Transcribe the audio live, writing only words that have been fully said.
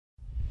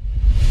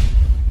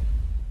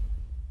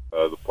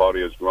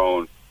party has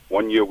grown.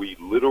 One year we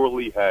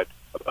literally had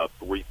about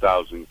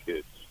 3,000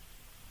 kids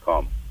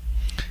come,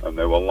 and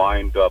they were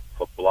lined up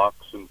for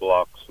blocks and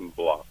blocks and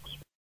blocks.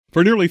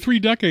 For nearly 3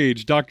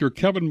 decades, Dr.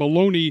 Kevin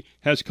Maloney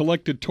has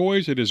collected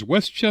toys at his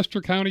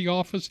Westchester County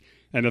office,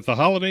 and at the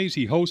holidays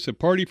he hosts a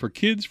party for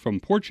kids from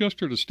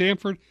Portchester to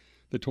Stamford.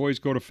 The toys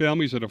go to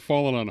families that have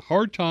fallen on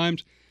hard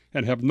times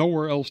and have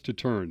nowhere else to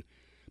turn.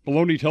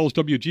 Maloney tells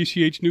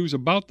WGCH News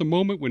about the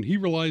moment when he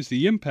realized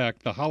the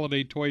impact the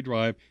holiday toy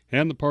drive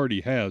and the party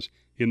has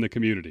in the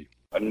community.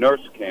 A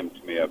nurse came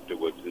to me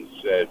afterwards and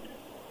said,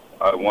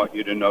 I want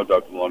you to know,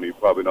 Dr. Maloney, you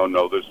probably don't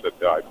know this, that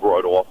I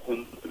brought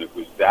orphans, and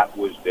that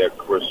was their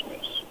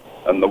Christmas.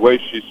 And the way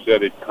she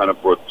said it kind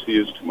of brought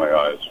tears to my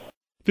eyes.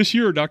 This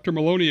year, Dr.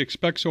 Maloney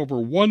expects over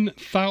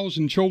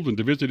 1,000 children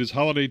to visit his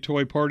holiday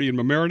toy party in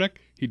Mamaroneck.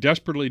 He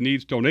desperately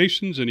needs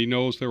donations, and he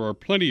knows there are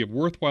plenty of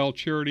worthwhile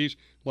charities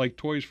like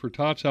Toys for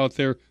Tots out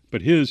there,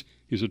 but his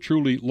is a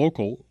truly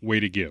local way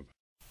to give.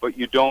 But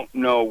you don't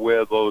know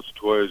where those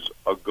toys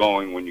are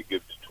going when you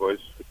give to Toys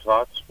for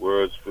Tots,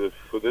 whereas for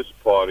this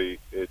party,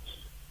 it's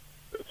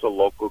a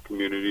local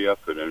community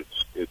effort, and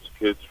it's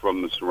kids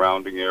from the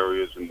surrounding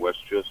areas in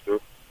Westchester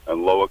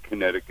and Lower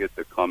Connecticut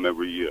that come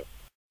every year.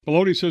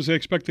 Maloney says they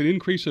expect an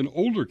increase in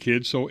older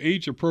kids, so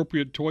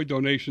age-appropriate toy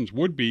donations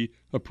would be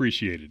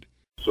appreciated.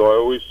 So I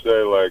always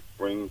say, like,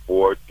 bring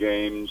board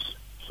games,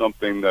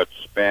 something that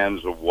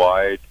spans a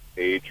wide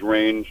age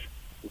range.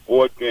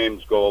 Board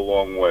games go a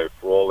long way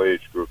for all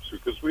age groups,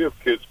 because we have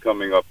kids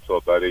coming up to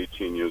about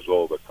 18 years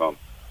old that come.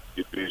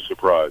 You'd be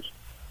surprised.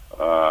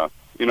 And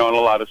a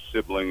lot of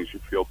siblings, you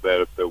feel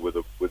bad if they're with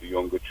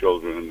younger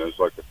children, and there's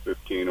like a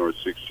 15 or a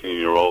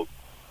 16-year-old.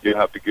 You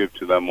have to give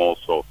to them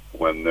also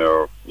when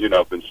they're,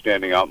 been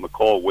standing out in the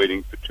cold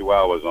waiting for 2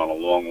 hours on a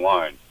long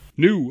line.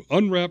 New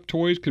unwrapped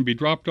toys can be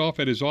dropped off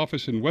at his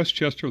office in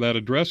Westchester. That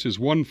address is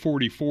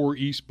 144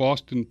 East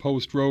Boston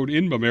Post Road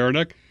in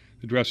Mamaroneck.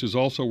 The address is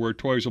also where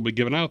toys will be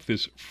given out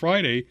this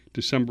Friday,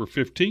 December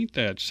 15th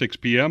at 6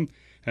 p.m.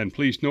 And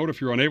please note, if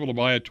you're unable to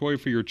buy a toy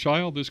for your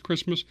child this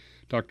Christmas,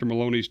 Dr.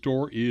 Maloney's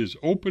door is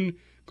open.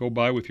 Go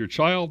by with your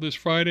child this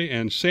Friday,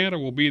 and Santa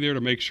will be there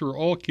to make sure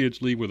all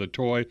kids leave with a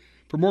toy.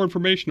 For more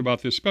information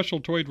about this special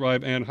toy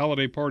drive and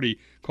holiday party,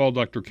 call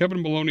Dr.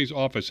 Kevin Maloney's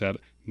office at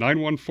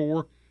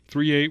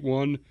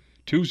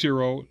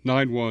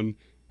 914-381-2091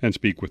 and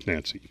speak with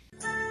Nancy.